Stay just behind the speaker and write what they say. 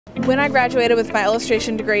When I graduated with my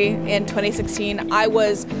illustration degree in 2016, I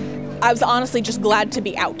was honestly just glad to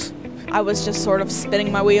be out. I was just sort of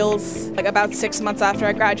spinning my wheels. Like about 6 months after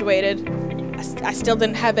I graduated, I still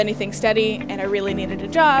didn't have anything steady and I really needed a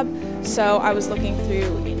job. So I was looking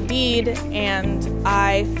through Indeed and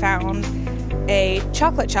I found a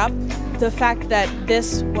chocolate shop. The fact that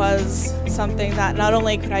this was something that not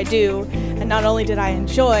only could I do and not only did I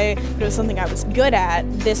enjoy, but it was something I was good at,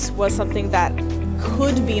 this was something that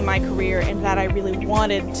could be my career and that I really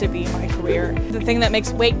wanted to be my career. The thing that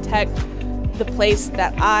makes Wake Tech the place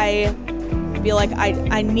that I feel like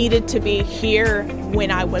I needed to be here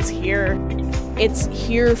when I was here. It's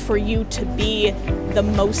here for you to be the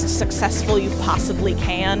most successful you possibly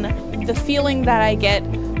can. The feeling that I get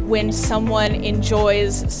when someone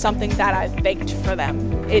enjoys something that I've baked for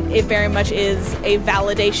them, it very much is a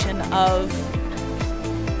validation of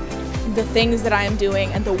the things that I am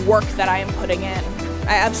doing and the work that I am putting in.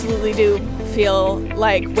 I absolutely do feel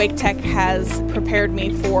like Wake Tech has prepared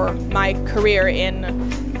me for my career in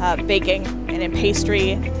baking and in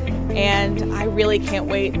pastry, and I really can't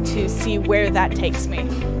wait to see where that takes me.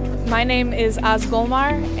 My name is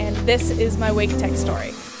Gollmar, and this is my Wake Tech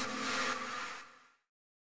story.